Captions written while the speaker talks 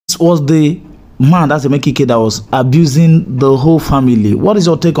was the man, that's Emeka Ike, that was abusing the whole family. What is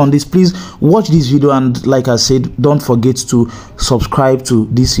your take on this? Please watch this video, and like I said, don't forget to subscribe to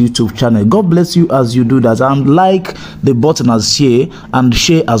this YouTube channel. God bless you as you do that, and like the button as share, and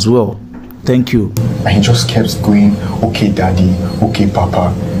share as well. Thank you. And he just kept going, okay daddy, okay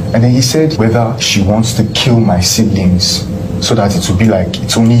papa. And then he said whether she wants to kill my siblings so that it will be like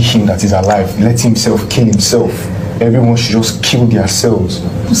it's only him that is alive, let himself kill himself. Everyone should just kill themselves.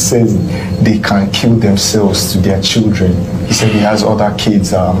 Who says they can kill themselves to their children? He said he has other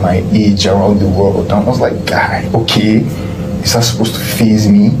kids my age around the world. And I was like, guy, okay, is that supposed to faze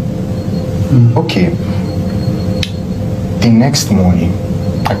me? Okay. The next morning,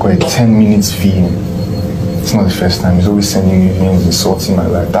 I got a 10 minutes video. It's not the first time. He's always sending me videos, insulting my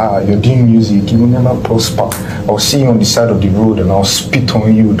life. You're doing music, you will never prosper. I'll see you on the side of the road and I'll spit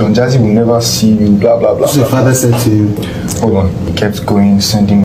on you. Don Jazzy will never see you, blah, blah, blah. What's your father said to you? Hold on. He kept going, sending